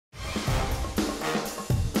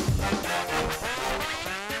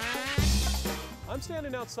I'm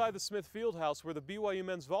standing outside the Smith Fieldhouse where the BYU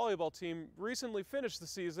men's volleyball team recently finished the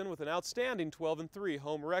season with an outstanding 12-3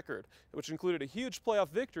 home record, which included a huge playoff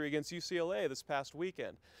victory against UCLA this past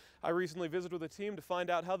weekend. I recently visited with the team to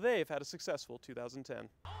find out how they've had a successful 2010.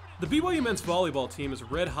 The BYU men's volleyball team is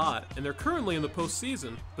red hot, and they're currently in the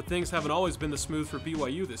postseason, but things haven't always been this smooth for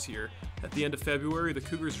BYU this year. At the end of February, the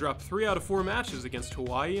Cougars dropped 3 out of 4 matches against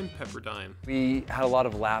Hawaii and Pepperdine. We had a lot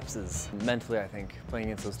of lapses mentally, I think, playing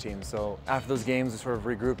against those teams. So after those games, we sort of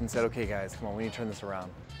regrouped and said, okay guys, come on, we need to turn this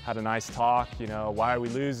around. Had a nice talk, why are we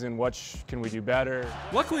losing, what can we do better?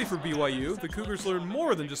 Luckily for BYU, the Cougars learned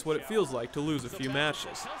more than just what it feels like to lose a few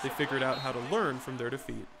matches. They figured out how to learn from their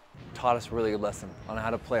defeat. Taught us a really good lesson on how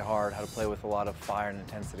to play hard, how to play with a lot of fire and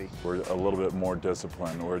intensity. We're a little bit more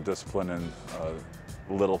disciplined. We're disciplined in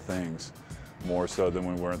little things, more so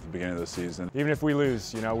than we were at the beginning of the season. Even if we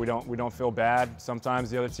lose, we don't feel bad. Sometimes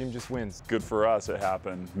the other team just wins. Good for us, it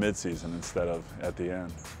happened mid-season instead of at the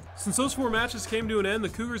end. Since those 4 matches came to an end, the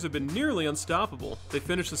Cougars have been nearly unstoppable. They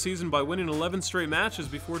finished the season by winning 11 straight matches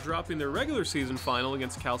before dropping their regular season final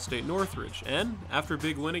against Cal State Northridge. And after a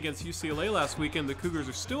big win against UCLA last weekend, the Cougars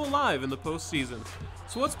are still alive in the postseason.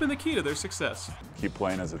 So what's been the key to their success? Keep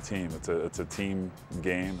playing as a team. It's a team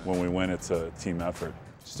game. When we win, it's a team effort.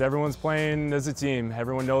 Just everyone's playing as a team.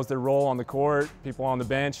 Everyone knows their role on the court, people on the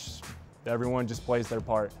bench. Everyone just plays their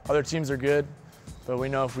part. Other teams are good, but we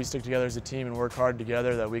know if we stick together as a team and work hard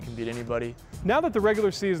together that we can beat anybody. Now that the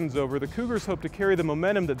regular season's over, the Cougars hope to carry the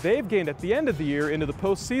momentum that they've gained at the end of the year into the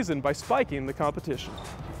postseason by spiking the competition.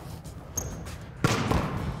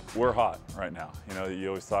 We're hot right now. You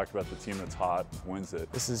always talk about the team that's hot wins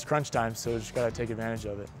it. This is crunch time, so we just got to take advantage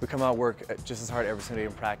of it. We come out work just as hard every single day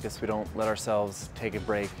in practice. We don't let ourselves take a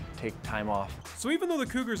break, take time off. So even though the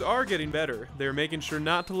Cougars are getting better, they're making sure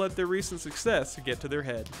not to let their recent success get to their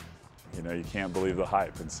head. You can't believe the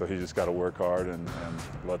hype, and so you just got to work hard and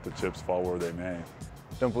let the chips fall where they may.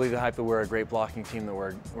 Don't believe the hype that we're a great blocking team, that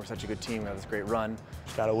we're such a good team, we have this great run.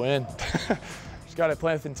 Just got to win. Just got to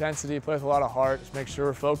play with intensity, play with a lot of heart, just make sure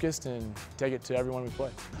we're focused and take it to everyone we play.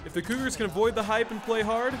 If the Cougars can avoid the hype and play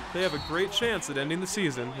hard, they have a great chance at ending the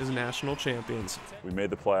season as national champions. We made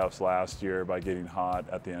the playoffs last year by getting hot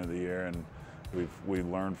at the end of the year, and we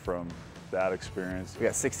learned from that experience. We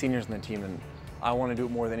got 6 seniors in the team, and I want to do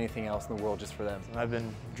it more than anything else in the world just for them. I've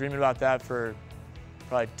been dreaming about that for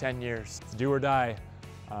probably 10 years. It's do or die.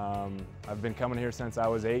 I've been coming here since I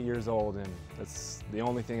was 8 years old, and that's the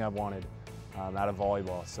only thing I've wanted out of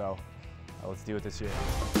volleyball. So let's do it this year.